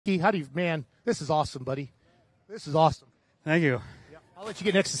How do you, man? This is awesome, buddy. This is awesome. Thank you. Yeah, I'll let you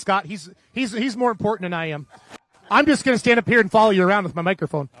get next to Scott. He's more important than I am. I'm just going to stand up here and follow you around with my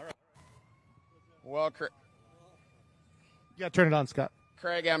microphone. All right. Well, you got to turn it on, Scott.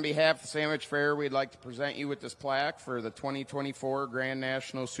 Craig, on behalf of the Sandwich Fair, we'd like to present you with this plaque for the 2024 Grand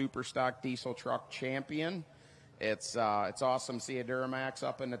National Superstock Diesel Truck Champion. It's awesome to see a Duramax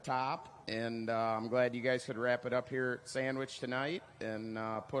up in the top, and I'm glad you guys could wrap it up here at Sandwich tonight and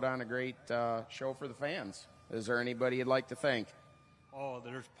put on a great show for the fans. Is there anybody you'd like to thank? Oh,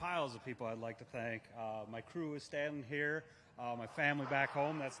 there's piles of people I'd like to thank. My crew is standing here. My family back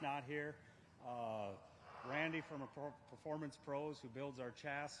home that's not here. Randy from Performance Pros, who builds our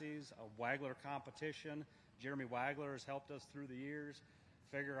chassis. A Wagler competition. Jeremy Wagler has helped us through the years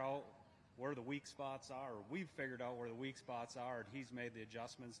figure out where the weak spots are. Or we've figured out where the weak spots are, and he's made the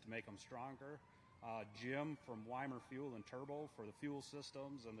adjustments to make them stronger. Jim from Weimer Fuel and Turbo for the fuel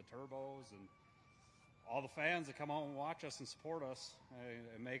systems and the turbos, and all the fans that come out and watch us and support us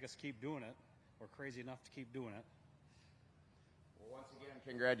and make us keep doing it. We're crazy enough to keep doing it. Well, once again,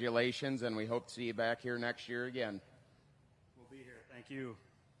 congratulations, and we hope to see you back here next year again. We'll be here. Thank you.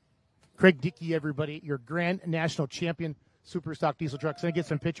 Craig Dickey, everybody, your Grand National Champion Superstock Diesel Trucks. Gonna get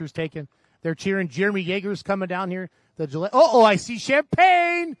some pictures taken. They're cheering. Jeremy Yeager's coming down here. The Gillette. Oh, I see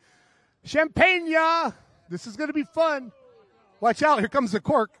champagne. Champagne, yeah. This is going to be fun. Watch out. Here comes the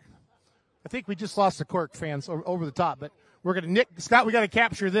cork. I think we just lost the cork, fans, over the top. But we're going to, Scott, we got to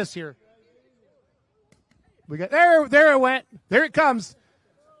capture this here. We got, there it went. There it comes.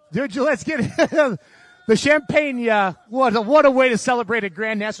 Dude, let's get it. The champagne, yeah. What a way to celebrate a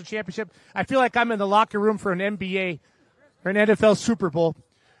Grand National Championship. I feel like I'm in the locker room for an NBA or an NFL Super Bowl.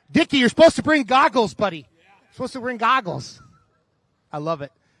 Dickey, you're supposed to bring goggles, buddy. You're supposed to bring goggles. I love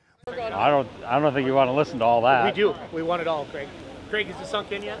it. I don't think you want to listen to all that. We do. We want it all, Craig. Craig, is it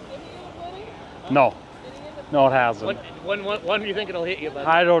sunk in yet? No. No, it hasn't. When do you think it'll hit you, buddy?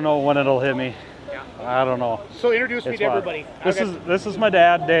 I don't know when it'll hit me. Yeah. I don't know. So introduce me to everybody. This is my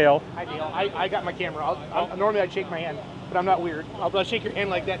dad, Dale. Hi, Dale. I got my camera. Normally I'd shake my hand, but I'm not weird. I'll shake your hand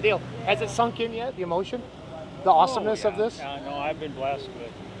like that. Dale, has it sunk in yet, the emotion? The awesomeness of this? No, I've been blessed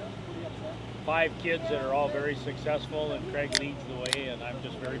with 5 kids that are all very successful, and Craig leads the way, and I'm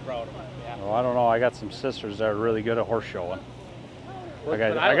just very proud of him. Yeah. Well, I don't know. I got some sisters that are really good at horse showing. I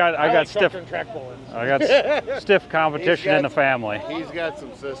got stiff. I got stiff competition in the family. He's got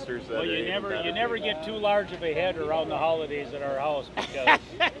some sisters that. Well, you never get too large of a head around the holidays at our house because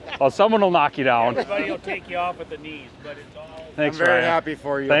Well, someone will knock you down. everybody will take you off at the knees, but it's all. Thanks, I'm very Ryan. happy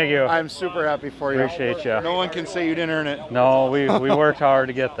for you. Thank you. I'm super happy for you. Appreciate you. No one can say you didn't earn it. No, we worked hard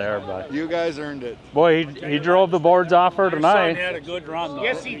to get there, but You guys earned it. boy, he drove the boards off her Your son tonight. had a good run, though.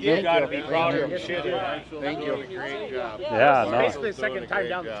 Yes, he did. You got to be proud of him. Shit, Thank you. Great job. Yeah, no. Basically the second time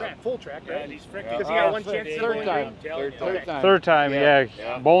down the track, full track, right? and he's freaking. Because he got one chance. Third time. Third time,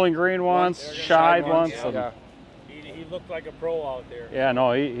 yeah. Bowling Green once, Shied once. Yeah. and- He looked like a pro out there. Yeah,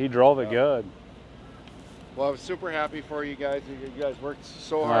 no, he drove it good. Well, I was super happy for you guys. You guys worked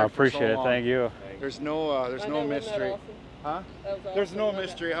so I hard. appreciate for so it. long. Thank you. There's no mystery. Huh? There's no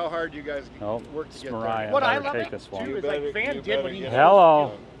mystery how hard you guys Nope. worked to It's get Mariah. there. What I Better love take it, this too, one. is like Van did when he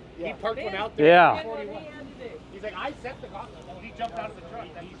Hello. He parked one out there. Yeah. He's like, I set the gauntlet. Well, he jumped out of the truck.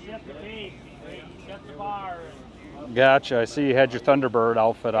 He set the pace. He set the bar. Gotcha. I see you had your Thunderbird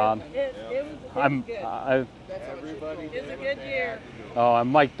outfit on. It was I'm good. It's a good year.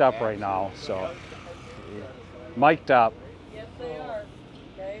 I'm mic'd up right now, so mic'd up. Yes, they are.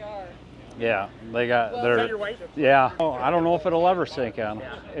 They are. Yeah, they got Is their. that your wife? Yeah. Oh, I don't know if it'll ever sink in.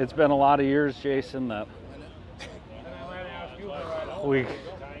 It's been a lot of years, Jason, that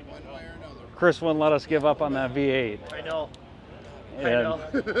Chris wouldn't let us give up on that V8. I know.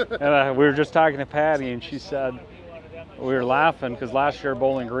 And we were just talking to Patty, and she said we were laughing because last year at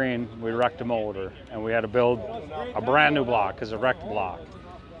Bowling Green we wrecked a motor, and we had to build a brand new block because it wrecked the block.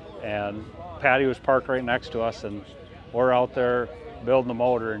 And Patty was parked right next to us, and we're out there building the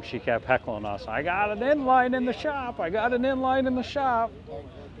motor, and she kept heckling us. I got an inline in the shop. I got an inline in the shop.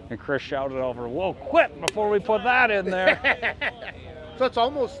 And Chris shouted over, "Whoa, quit before we put that in there." So it's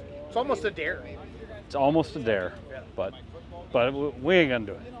almost a dare. It's almost a dare, but we ain't gonna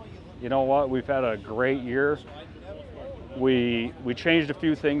do it. You know what? We've had a great year. We changed a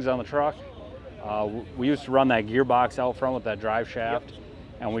few things on the truck. We used to run that gearbox out front with that drive shaft,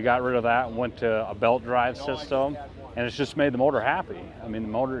 and we got rid of that and went to a belt drive system, and it's just made the motor happy. I mean, the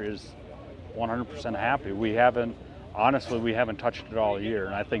motor is 100% happy. Honestly, we haven't touched it all year,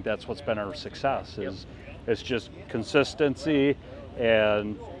 and I think that's what's been our success. It's just consistency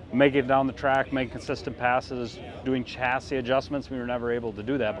and make it down the track, make consistent passes, doing chassis adjustments. We were never able to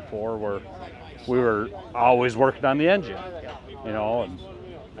do that before, where we were always working on the engine, you know. And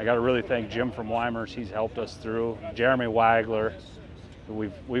I got to really thank Jim from Weimers. He's helped us through. Jeremy Wagler.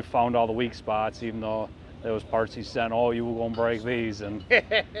 We've found all the weak spots, even though there was parts he sent, oh, you were going to break these. And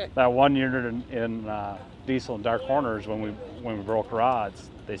that one year in Diesel and Dark Corners, when we broke rods,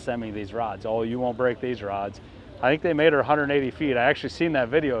 they sent me these rods. Oh, you won't break these rods. I think they made her 180 feet. I actually seen that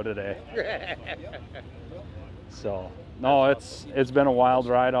video today. So, no, it's been a wild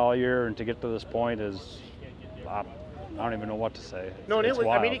ride all year, and to get to this point is, I don't even know what to say. No, and it's I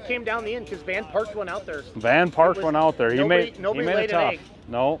wild. mean, it came down the end because Van parked one out there. Van parked one out there. He made laid it tough.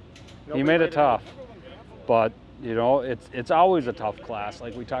 No, he made it tough. But, you know, it's always a tough class,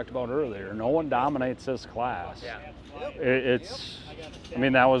 like we talked about earlier. No one dominates this class. Yeah. I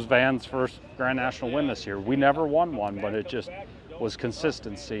mean, that was Van's first Grand National win this year. We never won one, but it just was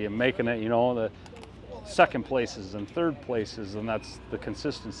consistency and making it, you know, the second places and third places, and that's the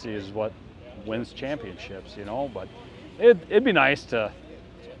consistency is what wins championships, you know. But it'd be nice to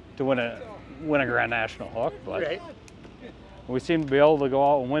win a Grand National hook, but Right. we seem to be able to go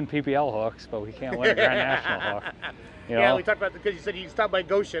out and win PPL hooks, but we can't win a Grand National hook. You know? Yeah, we talked about because you said you stopped by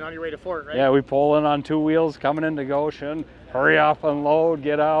Goshen on your way to Fort, right? Yeah, we pull in on 2 wheels coming into Goshen, hurry up, unload,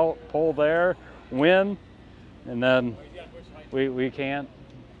 get out, pull there, win, and then we can't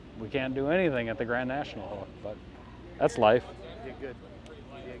do anything at the Grand National hook. But that's life. You did good.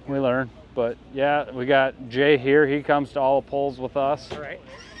 We learn. But yeah, we got Jay here. He comes to all the pulls with us. All right.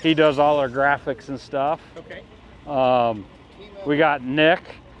 He does all our graphics and stuff. Okay. We got Nick.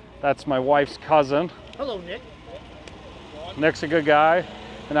 That's my wife's cousin. Hello, Nick. Nick's a good guy.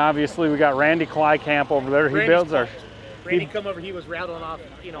 And obviously we got Randy Kleikamp over there. He builds our... Randy come over, he was rattling off,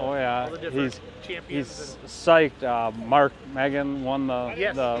 you know, all the different champions. He's psyched. Mark Megan won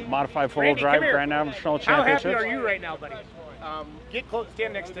the modified four-wheel drive Grand National Championship. How happy are you right now, buddy? Get close,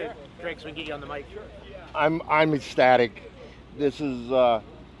 stand next to Craig so we can get you on the mic. I'm ecstatic. This is a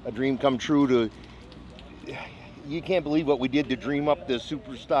dream come true. You can't believe what we did to dream up this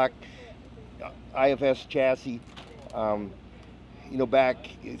super stock IFS chassis. You know, back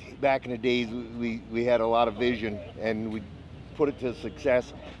in the days, we had a lot of vision, and we put it to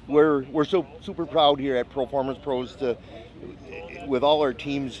success. We're so super proud here at Performance Pros with all our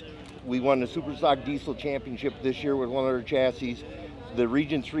teams. We won the Superstock Diesel Championship this year with one of our chassis. The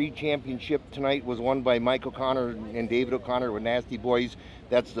Region 3 Championship tonight was won by Mike O'Connor and David O'Connor with Nasty Boys.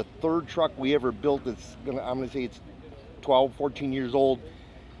 That's the 3rd truck we ever built. I'm gonna say it's 12, 14 years old.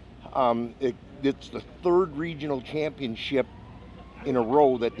 It's the 3rd regional championship in a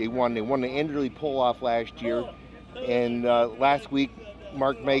row that they won. They won the Enderley pull-off last year, and last week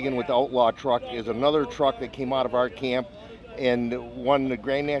Mark Megan with the Outlaw truck is another truck that came out of our camp and won the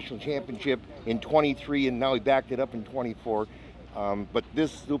Grand National Championship in 23, and now he backed it up in 24. But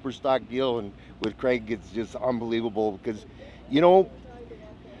this super stock deal and with Craig, it's just unbelievable because, you know,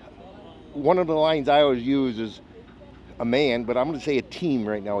 one of the lines I always use is a man, but I'm going to say a team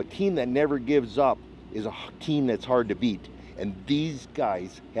right now. A team that never gives up is a team that's hard to beat. And these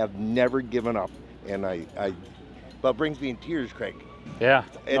guys have never given up. And but brings me in tears, Craig. Yeah,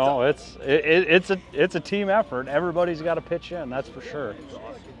 it's a team effort. Everybody's got to pitch in, that's for sure.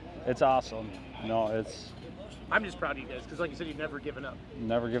 It's awesome. No, I'm just proud of you guys because, like you said, you've never given up.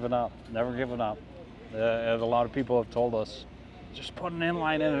 Never given up. Never given up. And a lot of people have told us, just put an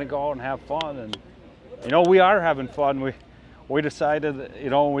inline in and go out and have fun. And you know, we are having fun. We decided, you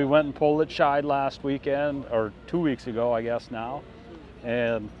know, we went and pulled it Shide last weekend, or 2 weeks ago, I guess now.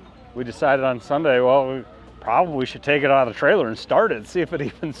 And we decided on Sunday, well, we probably should take it out of the trailer and start it, see if it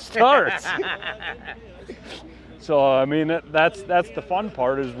even starts. So, I mean, that's the fun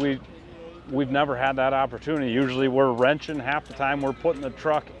part is we've never had that opportunity. Usually we're wrenching half the time. We're putting the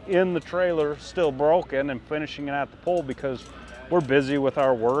truck in the trailer, still broken, and finishing it at the pull because we're busy with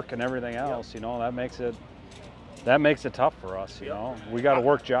our work and everything else. You know, that makes it tough for us. You know, we got to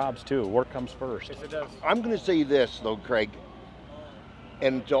work jobs too. Work comes first. Yes, it does. I'm going to say this though, Craig,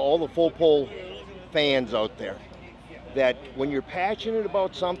 and to all the full pull fans out there, that when you're passionate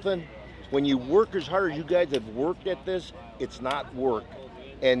about something, when you work as hard as you guys have worked at this, it's not work.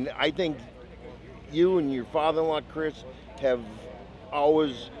 And I think you and your father-in-law, Chris, have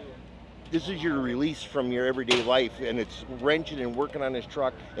always, this is your release from your everyday life, and it's wrenching and working on this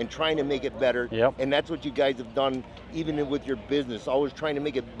truck and trying to make it better. Yep. And that's what you guys have done, even with your business, always trying to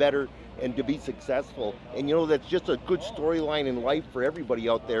make it better and to be successful. And you know, that's just a good storyline in life for everybody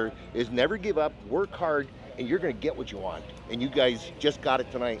out there, is never give up, work hard, and you're going to get what you want. And you guys just got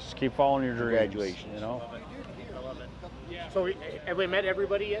it tonight. Just keep following your dreams. Congratulations. You know. So have we met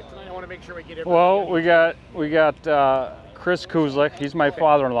everybody yet tonight? I want to make sure we get everybody. Well, we got Chris Kuzlik. He's my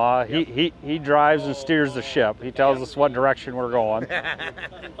father-in-law. Yep. He drives and steers the ship. He tells us what direction we're going.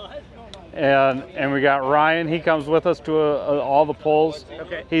 And we got Ryan. He comes with us to all the pulls.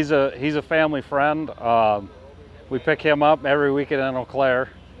 Okay. He's a family friend. We pick him up every weekend in Eau Claire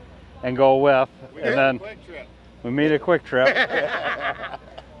and go with, and then we meet at Quick Trip.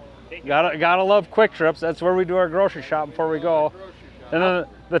 Gotta love Quick Trips. That's where we do our grocery shop before we go. And then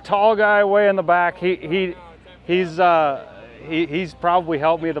the tall guy way in the back, he's probably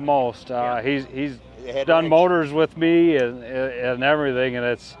helped me the most. He's done motors with me and everything,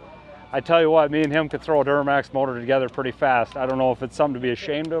 and I tell you what, me and him could throw a Duramax motor together pretty fast. I don't know if it's something to be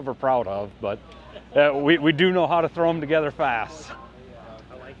ashamed of or proud of, but we do know how to throw them together fast.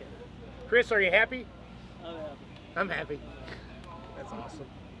 I like it. Chris, are you happy? I'm happy. That's awesome.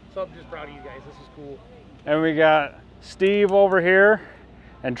 So I'm just proud of you guys. This is cool. And we got Steve over here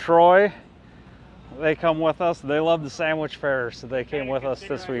and Troy. They come with us. They love the sandwich fair, so they came with us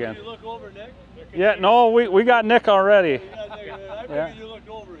this weekend. Did you look over Nick? Yeah, no, we got Nick already. I figured you looked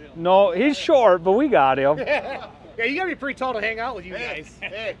over him. No, he's short, but we got him. Yeah, you gotta be pretty tall to hang out with you guys.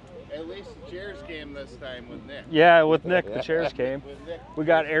 Hey, at least the chairs came this time with Nick. Yeah, with Nick, the chairs came. We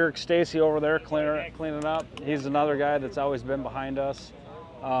got Eric Stacy over there cleaning up. He's another guy that's always been behind us.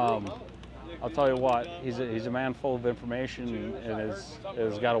 I'll tell you what, he's a man full of information and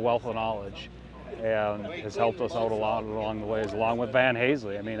has got a wealth of knowledge, and has helped us out a lot along the ways, along with Van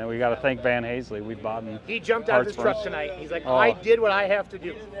Hazley. I mean, we got to thank Van Hazley. We bought him. He jumped out of his truck tonight. He's like, I did what I have to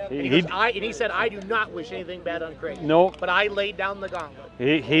do. And he said, I do not wish anything bad on Craig. Nope. But I laid down the gauntlet.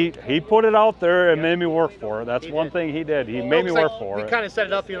 He put it out there and made me work for it. That's one thing he did. He made me work for it. We kind of set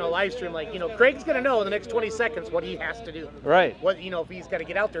it up, live stream, like, Craig's going to know in the next 20 seconds what he has to do. Right. What, if he's got to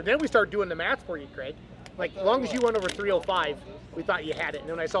get out there. Then we start doing the math for you, Craig. Like, as long as you went over 305, we thought you had it. And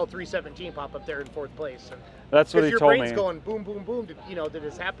then I saw 317 pop up there in fourth place. And that's what he told me. your brain's going boom, boom, boom. Did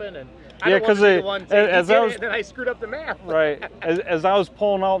this happen? And yeah, because the one and then I screwed up the math. Right. As I was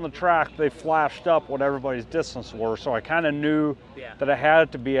pulling out on the track, they flashed up what everybody's distance were. So I kind of knew that I had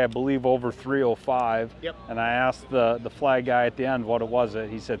it to be, I believe, over 305. Yep. And I asked the flag guy at the end what it was.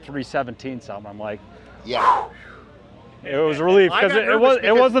 He said 317 something. I'm like, yeah. It was a relief because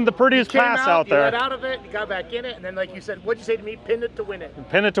it wasn't the prettiest pass out there. You got out of it, you got back in it, and then like you said, what'd you say to me? Pin it to win it.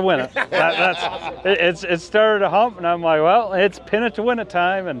 Pin it to win it. It started to hump, and I'm like, well, it's pin it to win it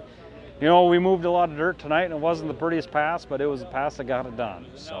time. And we moved a lot of dirt tonight, and it wasn't the prettiest pass, but it was a pass that got it done.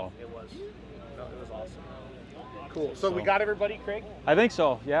 So it was. No, it was awesome. Cool. So we got everybody, Craig? I think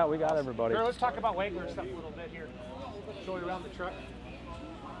so. Yeah, we got everybody. Let's talk about Wagler stuff a little bit here. Show you around the truck.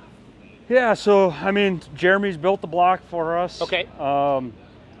 Yeah, so I mean, Jeremy's built the block for us. Okay.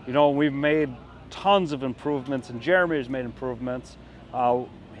 We've made tons of improvements, and Jeremy has made improvements.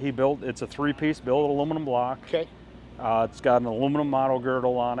 It's a three-piece built aluminum block. Okay. It's got an aluminum model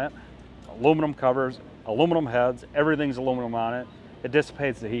girdle on it, aluminum covers, aluminum heads. Everything's aluminum on it. It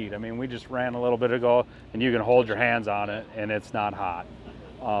dissipates the heat. I mean, we just ran a little bit ago, and you can hold your hands on it, and it's not hot.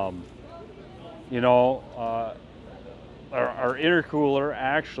 Our intercooler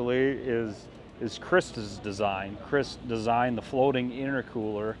actually is Chris's design. Chris designed the floating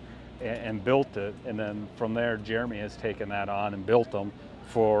intercooler and built it, and then from there Jeremy has taken that on and built them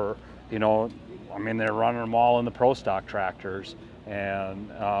for, they're running them all in the pro stock tractors and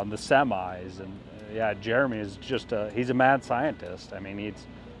the semis, and yeah, Jeremy is he's a mad scientist. I mean, he's,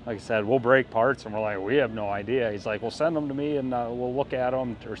 like I said, we'll break parts and we're like, we have no idea. He's like, well, send them to me and we'll look at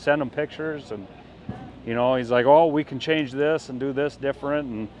them, or send them pictures, and he's like, oh, we can change this and do this different.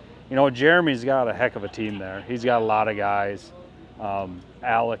 And, Jeremy's got a heck of a team there. He's got a lot of guys.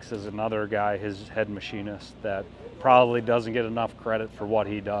 Alex is another guy, his head machinist, that probably doesn't get enough credit for what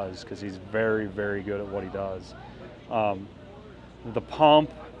he does, because he's very, very good at what he does. The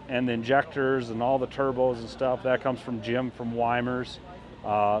pump and the injectors and all the turbos and stuff, that comes from Jim from Weimer's.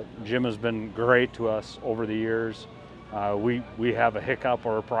 Jim has been great to us over the years. We have a hiccup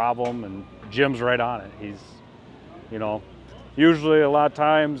or a problem, and Jim's right on it. He's, usually a lot of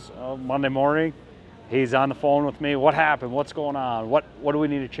times Monday morning, he's on the phone with me. What happened? What's going on? What do we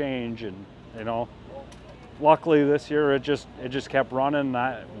need to change? And luckily this year it just kept running.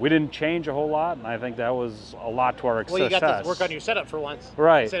 We didn't change a whole lot, and I think that was a lot to our success. Well, you got to work on your setup for once,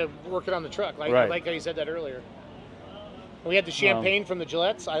 right? Instead of working on the truck, like right. Like how you said that earlier. We had the champagne from the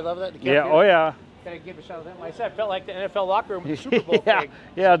Gillettes. I love that. Yeah. Oh yeah. Gotta give a shout out to them. Like I said, I felt like the NFL locker room with the Super Bowl.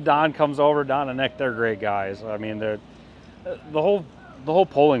 Yeah. Don comes over. Don and Nick, they're great guys. I mean, they're the whole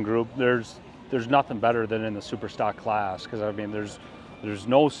polling group. There's nothing better than in the super stock class, because I mean, there's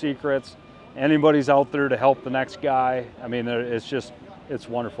no secrets. anybody's out there to help the next guy, I mean, it's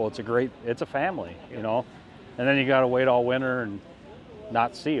wonderful. It's a family, you know. And then you got to wait all winter and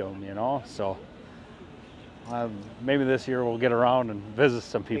not see them, you know. So maybe this year we'll get around and visit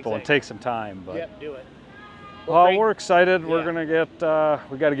some people and take some time. But yep, do it. Well, we're excited. Yeah. We're gonna get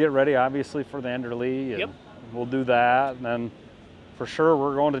we got to get ready, obviously, for the Enderlee, and yep. We'll do that, and then for sure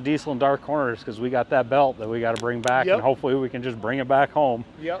we're going to Diesel and Dark Corners because we got that belt that we got to bring back, yep. and hopefully we can just bring it back home.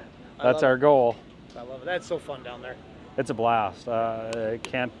 Yep. That's our goal. I love it. That's so fun down there. It's a blast. I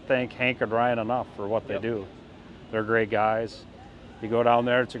can't thank Hank and Ryan enough for what they do. They're great guys. You go down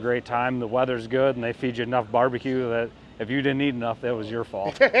there, it's a great time. The weather's good, and they feed you enough barbecue that if you didn't eat enough, that was your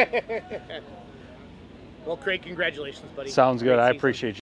fault. Well, Craig, congratulations, buddy. Sounds good. I appreciate you.